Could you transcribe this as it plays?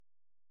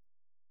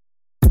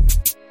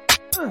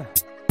Hey,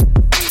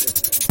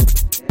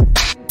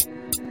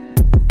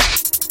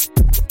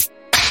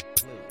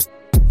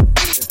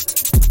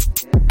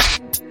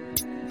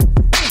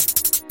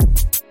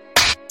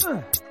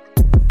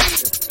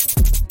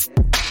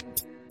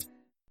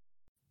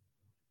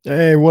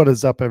 what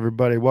is up,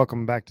 everybody?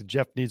 Welcome back to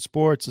Jeff Needs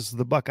Sports. This is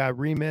the Buckeye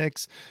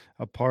Remix,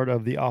 a part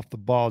of the Off the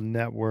Ball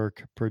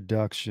Network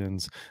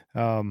Productions.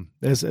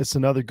 It's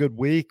another good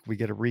week. We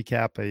get to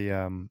recap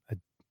a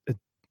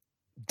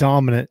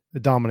dominant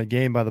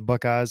game by the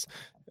Buckeyes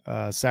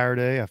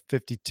Saturday, a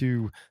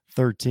 52-13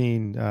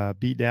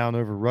 beatdown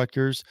over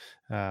Rutgers.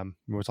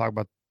 We'll talk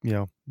about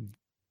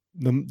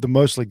the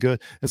mostly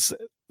good.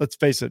 Let's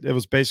face it, it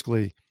was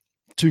basically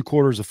 2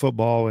 quarters of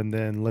football, and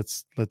then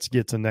let's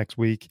get to next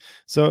week.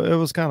 So it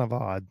was kind of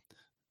odd,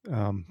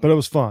 but it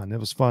was fun. It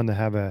was fun to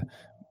have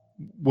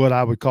what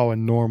I would call a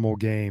normal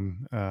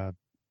game, for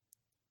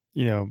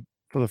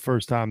the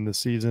first time this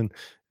season,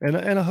 and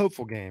a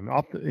hopeful game,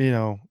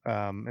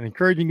 an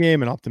encouraging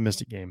game, an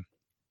optimistic game.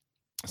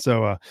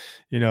 So,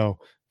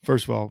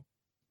 first of all,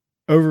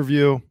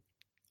 overview.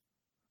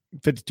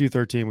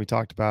 52-13, we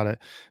talked about it.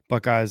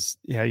 Buckeyes,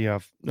 you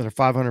have another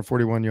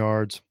 541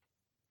 yards.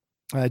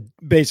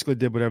 Basically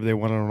did whatever they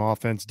wanted on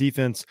offense.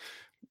 Defense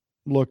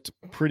looked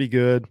pretty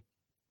good.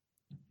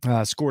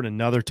 Scored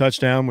another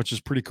touchdown, which is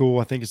pretty cool.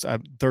 I think it's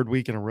third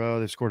week in a row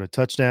they've scored a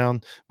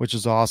touchdown, which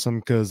is awesome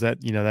because that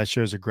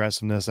shows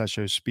aggressiveness, that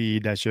shows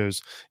speed, that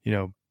shows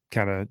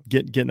kind of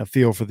getting a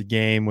feel for the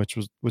game, which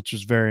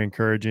was very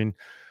encouraging.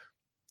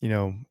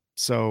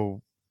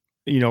 So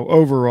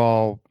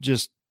overall,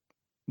 just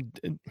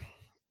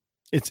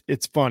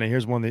it's funny.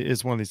 It's one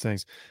of these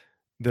things.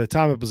 The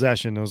time of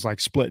possession was like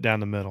split down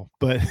the middle,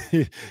 but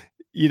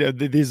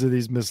these are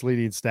these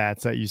misleading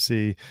stats that you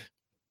see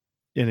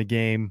in a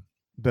game.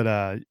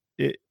 But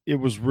it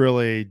was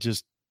really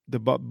just the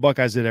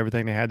Buckeyes did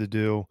everything they had to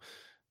do.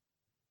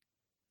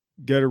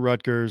 Go to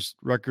Rutgers.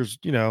 Rutgers,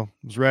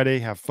 was ready,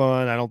 have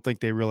fun. I don't think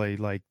they really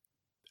I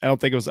don't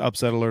think it was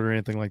upset alert or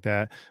anything like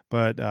that.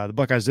 But the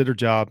Buckeyes did their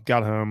job,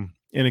 got home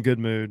in a good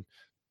mood.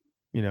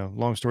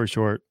 Long story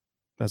short,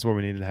 that's what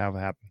we needed to have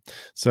happen.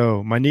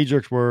 So my knee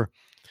jerks were,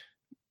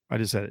 I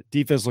just said it.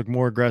 Defense looked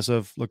more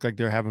aggressive, looked like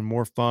they're having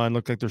more fun,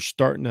 looked like they're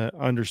starting to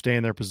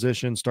understand their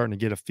position, starting to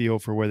get a feel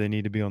for where they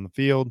need to be on the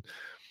field.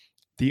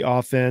 The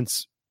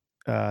offense,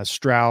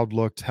 Stroud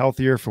looked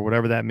healthier for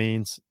whatever that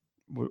means.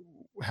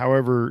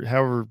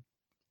 However,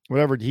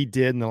 whatever he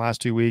did in the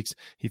last 2 weeks,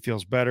 he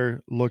feels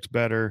better, looked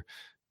better.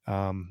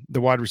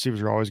 The wide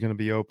receivers are always going to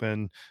be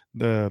open.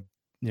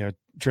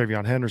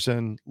 Travion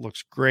Henderson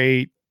looks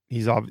great.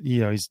 He's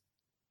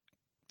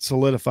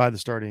solidified the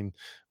starting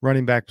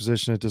running back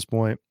position at this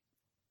point.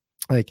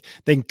 Like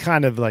they can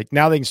kind of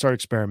now they can start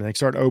experimenting. They can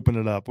start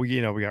opening it up.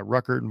 We got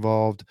Ruckert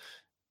involved.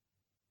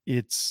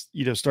 It's,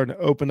 starting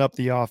to open up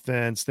the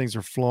offense. Things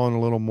are flowing a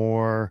little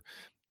more.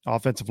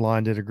 Offensive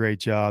line did a great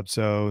job.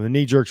 So the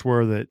knee jerks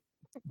were that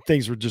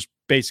things were just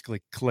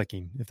basically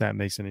clicking, if that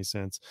makes any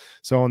sense.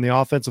 So on the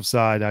offensive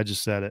side, I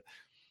just said it,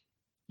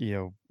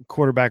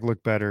 quarterback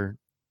looked better.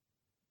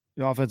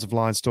 The offensive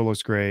line still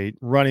looks great.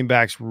 Running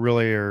backs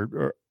really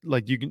are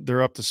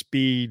they're up to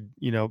speed.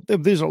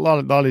 There's a lot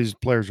of these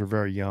players are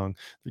very young.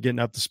 They're getting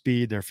up to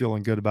speed. They're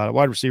feeling good about it.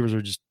 Wide receivers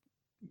are just,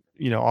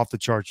 off the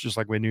charts, just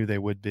like we knew they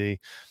would be.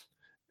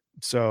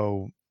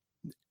 So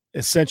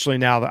essentially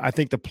now I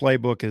think the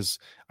playbook is,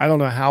 I don't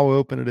know how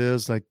open it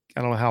is. I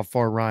don't know how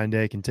far Ryan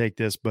Day can take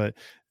this, but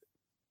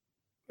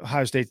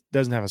Ohio State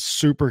doesn't have a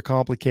super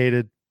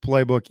complicated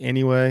playbook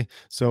anyway.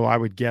 So I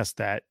would guess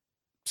that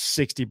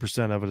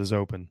 60% of it is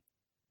open,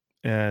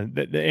 and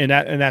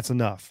that's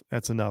enough.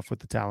 That's enough with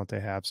the talent they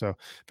have. So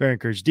very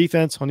encouraged.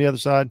 Defense on the other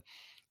side,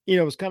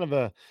 it was kind of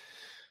a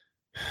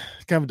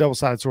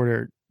double-sided sword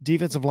here.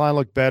 Defensive line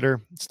looked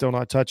better. Still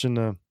not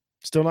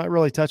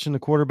really touching the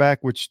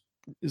quarterback, which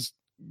is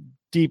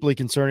deeply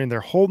concerning.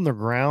 They're holding their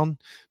ground,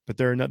 but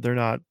they're not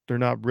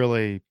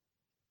really,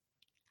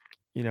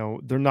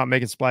 they're not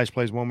making splash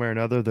plays one way or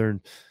another.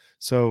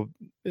 So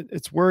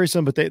it's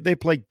worrisome, but they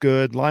play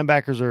good.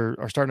 Linebackers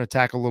are starting to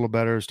tackle a little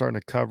better, starting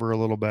to cover a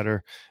little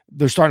better.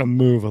 They're starting to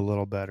move a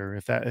little better,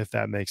 if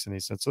that makes any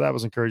sense. So that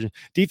was encouraging.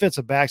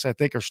 Defensive backs, I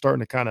think, are starting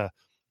to kind of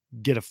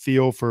get a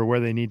feel for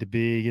where they need to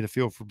be, get a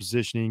feel for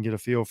positioning, get a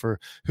feel for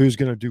who's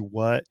going to do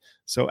what.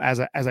 So as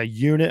a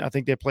unit, I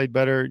think they played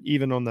better.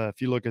 Even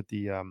if you look at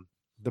the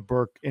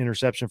Burke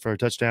interception for a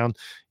touchdown,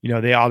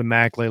 they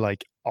automatically,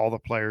 all the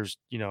players,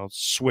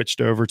 switched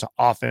over to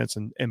offense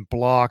and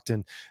blocked,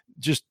 and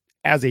just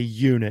as a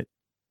unit,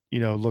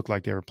 looked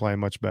like they were playing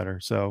much better.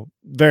 So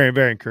very,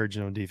 very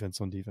encouraging on defense.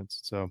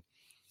 So,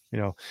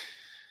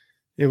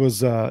 it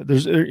was,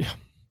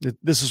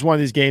 this is one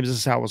of these games. This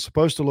is how it was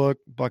supposed to look.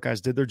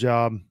 Buckeyes did their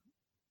job.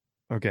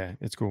 Okay.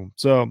 It's cool.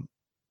 So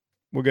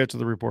we'll get to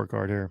the report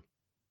card here.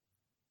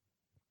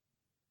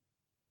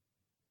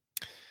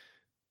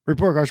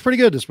 Report card's pretty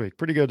good this week.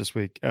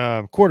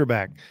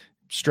 Quarterback.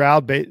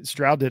 Stroud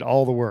did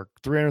all the work.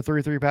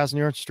 333 passing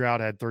yards.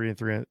 Stroud had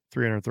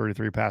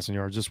 333 passing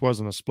yards. This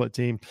wasn't a split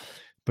team,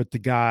 but the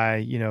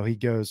guy, he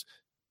goes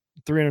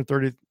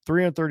 333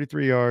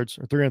 333 yards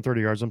or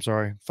 330 yards. I'm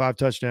sorry, 5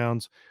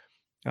 touchdowns.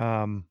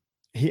 Um,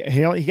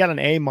 he got an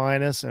A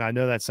minus, and I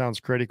know that sounds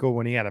critical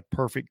when he had a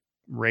perfect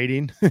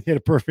rating. He had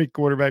a perfect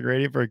quarterback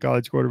rating for a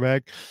college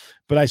quarterback,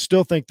 but I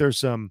still think there's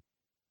some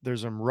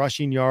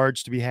rushing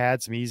yards to be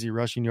had, some easy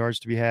rushing yards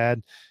to be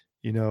had.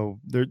 You know,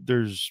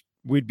 there's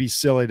we'd be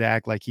silly to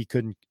act like he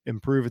couldn't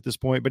improve at this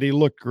point, but he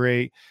looked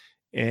great,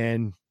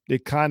 and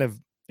it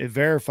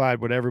verified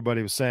what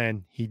everybody was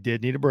saying. He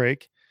did need a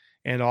break,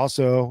 and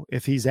also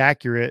if he's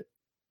accurate,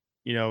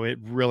 you know, it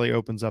really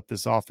opens up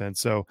this offense.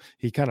 So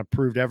he kind of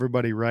proved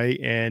everybody right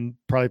and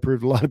probably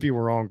proved a lot of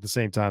people wrong at the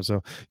same time.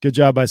 So good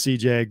job by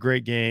CJ.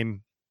 Great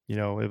game. You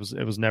know, it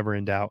was never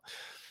in doubt.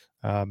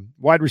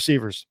 Wide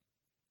receivers,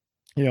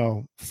 you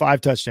know,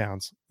 5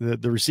 touchdowns.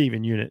 The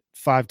receiving unit,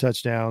 5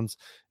 touchdowns.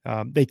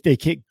 They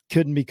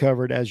couldn't be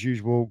covered as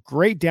usual.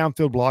 Great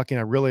downfield blocking.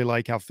 I really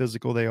like how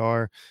physical they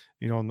are,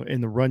 you know, in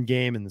the run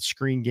game and the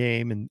screen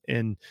game,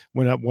 and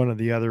when one of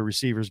the other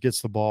receivers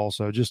gets the ball.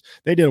 So just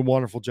they did a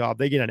wonderful job.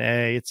 They get an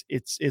A.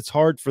 It's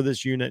hard for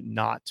this unit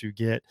not to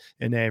get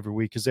an A every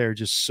week because they're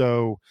just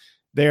so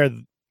they're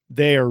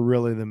they are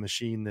really the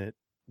machine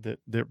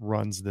that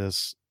runs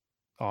this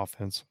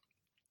offense.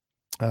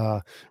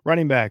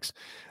 Running backs.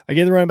 I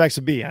gave the running backs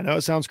a B. I know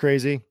it sounds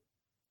crazy,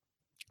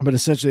 but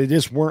essentially they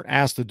just weren't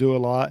asked to do a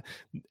lot.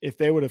 If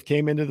they would have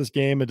came into this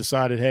game and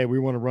decided, hey, we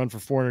want to run for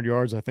 400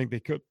 yards, I think they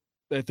could.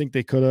 I think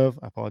they could have.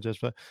 I apologize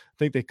for that. I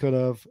think they could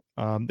have.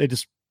 They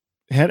just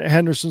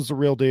Henderson's the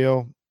real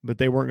deal, but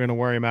they weren't going to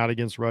wear him out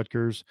against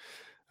Rutgers.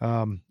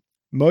 Um,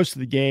 Most of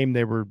the game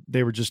they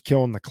were just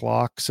killing the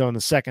clock. So in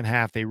the second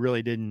half, they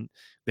really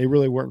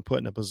weren't put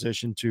in a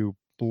position to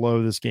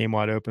blow this game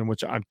wide open,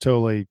 which I'm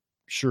totally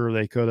sure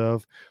they could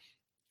have.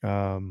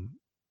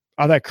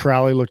 I thought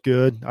Crowley looked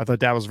good. I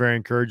thought that was very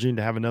encouraging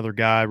to have another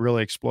guy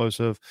really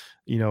explosive.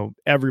 You know,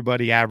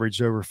 everybody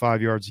averaged over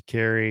 5 yards a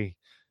carry.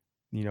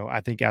 You know,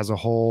 I think as a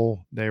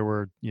whole, they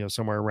were, you know,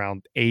 somewhere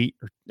around 8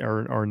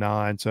 or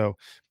 9. So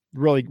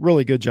really,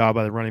 really good job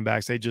by the running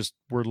backs. They just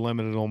were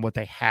limited on what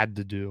they had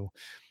to do.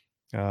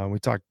 We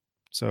talked.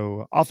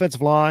 So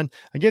offensive line,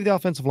 I gave the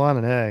offensive line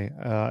an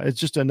A. It's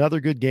just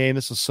another good game.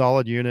 It's a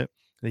solid unit.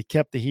 They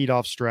kept the heat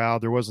off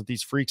Stroud. There wasn't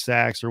these freak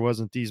sacks. There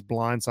wasn't these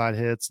blindside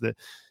hits that,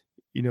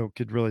 you know,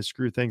 could really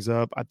screw things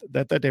up.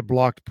 That they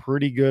blocked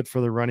pretty good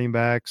for the running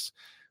backs.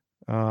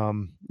 You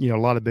know, a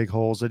lot of big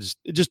holes.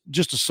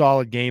 Just a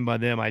solid game by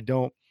them.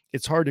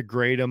 It's hard to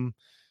grade them,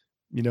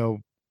 you know,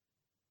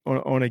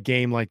 on a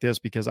game like this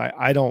because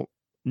I don't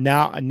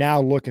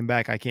now looking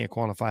back, I can't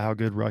quantify how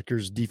good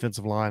Rutgers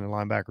defensive line and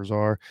linebackers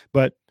are,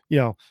 but you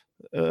know,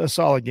 a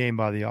solid game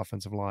by the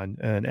offensive line,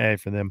 an A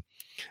for them.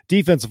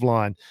 Defensive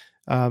line.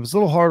 It's a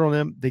little hard on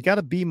them. They got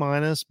a B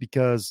minus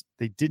because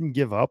they didn't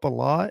give up a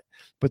lot,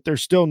 but they're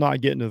still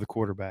not getting to the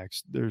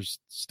quarterbacks. There's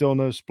still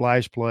no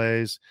splash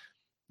plays.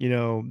 You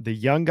know, the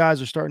young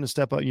guys are starting to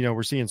step up. You know,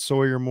 we're seeing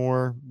Sawyer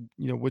more,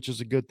 you know, which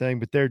is a good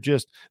thing, but they're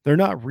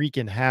not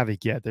wreaking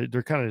havoc yet.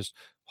 They're kind of just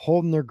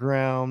holding their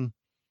ground.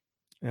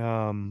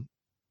 You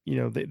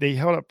know, they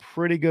held up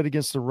pretty good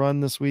against the run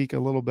this week, a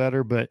little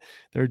better, but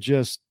they're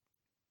just,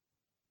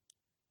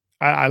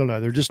 I don't know.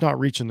 They're just not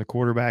reaching the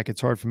quarterback.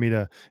 It's hard for me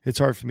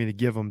to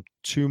give them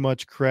too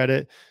much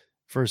credit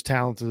for as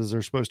talented as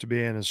they're supposed to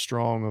be and as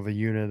strong of a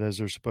unit as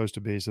they're supposed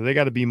to be. So they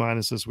got a B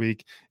minus this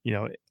week. You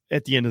know,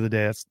 at the end of the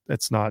day,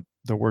 that's not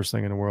the worst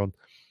thing in the world.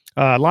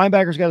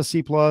 Linebackers got a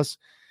C plus.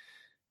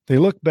 They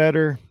look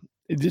better.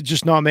 It's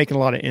just not making a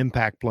lot of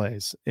impact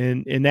plays.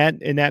 And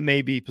that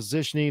may be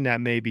positioning, that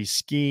may be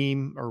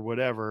scheme or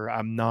whatever.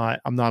 I'm not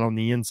on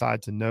the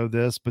inside to know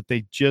this, but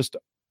they just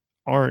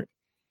aren't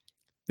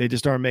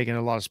making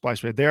a lot of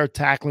splash plays. They are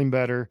tackling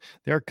better.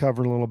 They're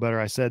covering a little better.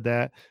 I said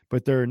that,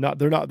 but they're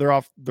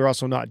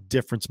also not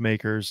difference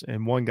makers.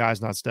 And one guy's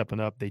not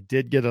stepping up. They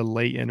did get a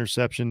late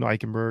interception,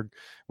 Eichenberg,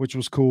 which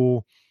was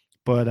cool,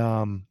 but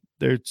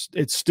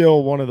it's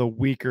still one of the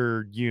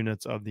weaker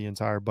units of the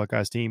entire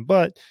Buckeyes team.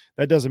 But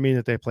that doesn't mean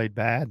that they played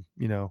bad.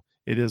 You know,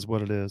 it is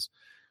what it is.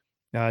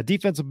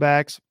 Defensive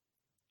backs,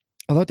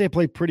 I thought they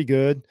played pretty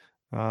good.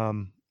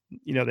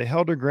 You know, they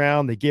held their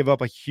ground. They gave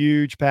up a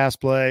huge pass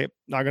play.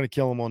 Not going to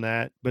kill them on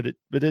that, but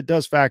it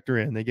does factor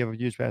in. They give a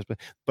huge pass play,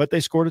 but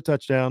they scored a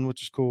touchdown,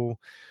 which is cool.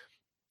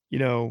 You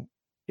know,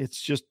 it's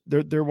just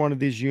they're one of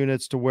these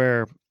units to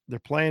where they're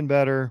playing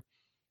better.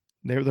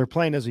 They're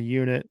playing as a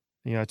unit.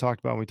 You know,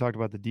 when we talked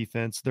about the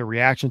defense, their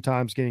reaction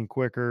time's getting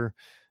quicker.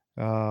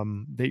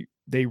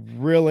 They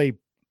really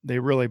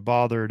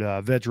bothered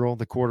Vedral,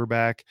 the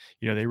quarterback.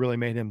 You know, they really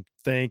made him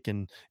think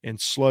and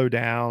slow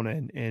down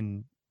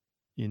and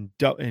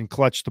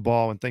clutch the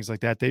ball and things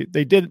like that. They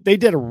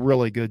did a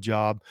really good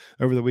job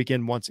over the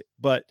weekend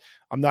but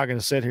I'm not going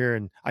to sit here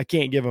and I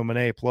can't give them an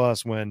A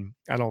plus when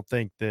I don't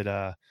think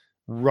that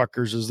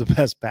Rutgers is the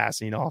best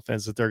passing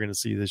offense that they're going to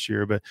see this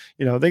year. But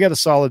you know, they got a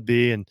solid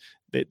B and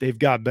they've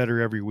got better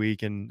every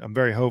week. And I'm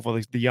very hopeful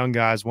the young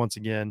guys once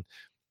again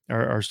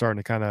are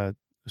starting to kind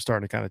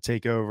of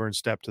take over and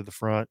step to the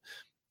front.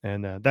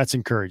 And that's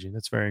encouraging.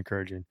 That's very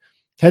encouraging.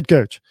 head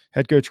coach,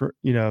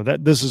 that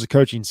this is a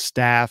coaching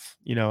staff,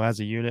 as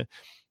a unit.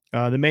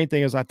 The main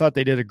thing is I thought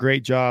they did a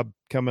great job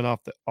coming off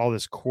all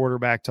this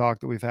quarterback talk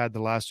that we've had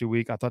the last 2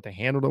 weeks. I thought they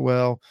handled it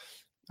well.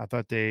 I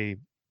thought they,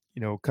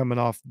 coming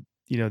off,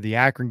 the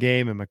Akron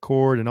game and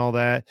McCord and all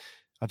that.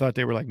 I thought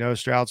they were like, no,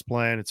 Stroud's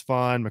playing. It's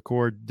fine.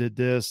 McCord did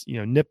this,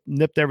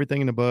 nipped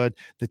everything in the bud.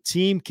 The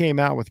team came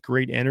out with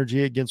great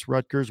energy against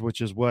Rutgers,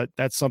 which is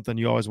that's something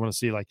you always want to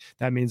see. Like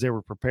that means they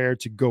were prepared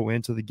to go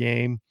into the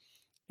game.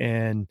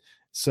 And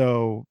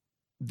so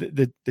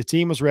the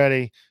team was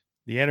ready.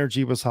 The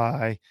energy was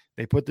high.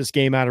 They put this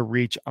game out of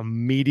reach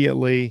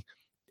immediately,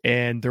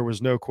 and there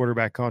was no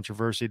quarterback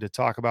controversy to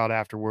talk about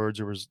afterwards.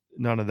 There was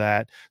none of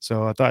that.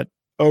 So I thought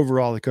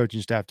overall the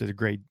coaching staff did a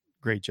great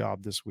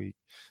job this week.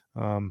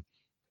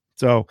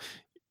 So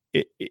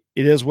it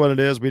is what it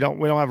is. We don't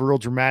have a real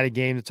dramatic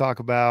game to talk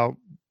about.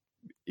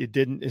 It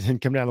didn't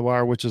come down the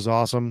wire, which is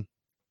awesome.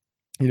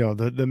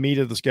 The meat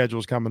of the schedule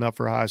is coming up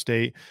for Ohio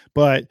State,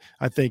 but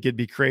I think it'd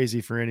be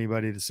crazy for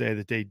anybody to say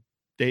that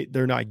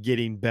they're not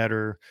getting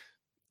better.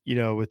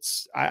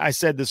 I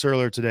said this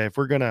earlier today. If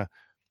we're gonna,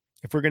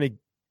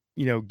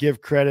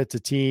 give credit to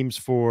teams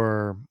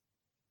for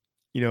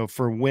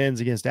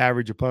wins against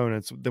average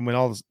opponents, then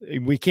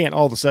we can't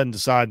all of a sudden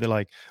decide that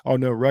like, oh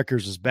no,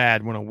 Rutgers is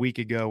bad when a week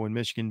ago when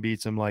Michigan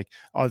beats them, like,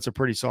 oh, it's a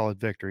pretty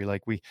solid victory.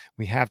 Like we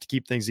have to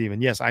keep things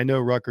even. Yes, I know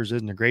Rutgers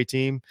isn't a great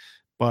team,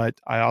 but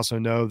I also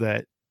know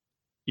that,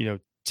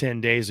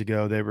 10 days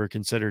ago, they were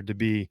considered to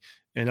be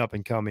an up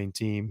and coming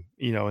team,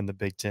 in the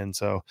Big Ten.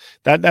 So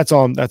that's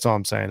all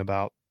I'm saying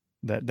about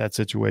that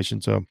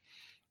situation. So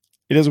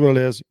it is what it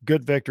is.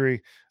 Good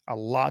victory. A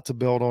lot to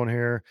build on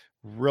here.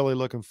 Really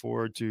looking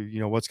forward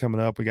to, what's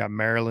coming up. We got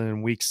Maryland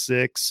in week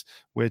 6,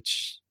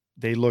 which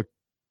they look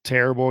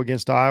terrible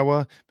against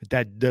Iowa, but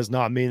that does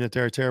not mean that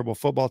they're a terrible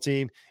football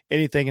team.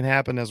 Anything can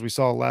happen, as we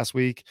saw last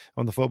week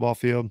on the football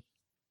field.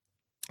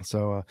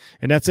 So,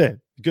 and that's it.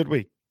 Good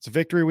week. It's a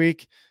victory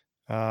week.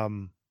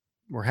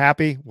 We're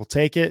happy. We'll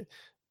take it.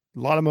 A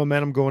lot of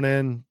momentum going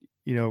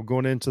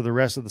into the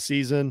rest of the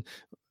season.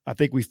 I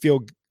think we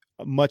feel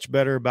much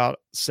better about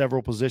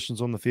several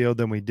positions on the field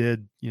than we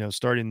did,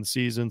 starting the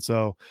season.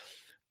 So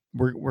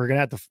we're going to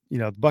have to,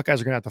 the Buckeyes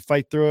are going to have to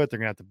fight through it. They're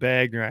going to have to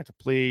beg, they're going to have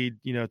to plead,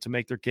 to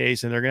make their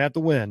case, and they're going to have to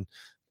win.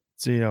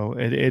 So,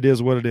 it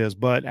is what it is.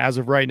 But as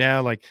of right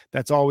now, like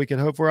that's all we can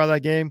hope for out of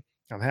that game.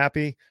 I'm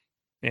happy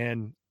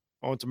and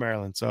on to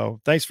Maryland. So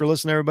thanks for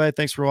listening, everybody.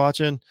 Thanks for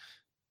watching.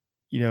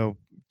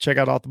 Check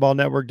out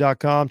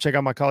offtheballnetwork.com. Check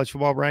out my college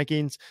football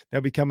rankings.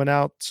 They'll be coming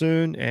out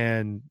soon,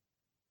 and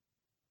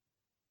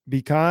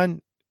be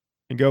kind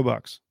and go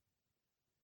Bucks.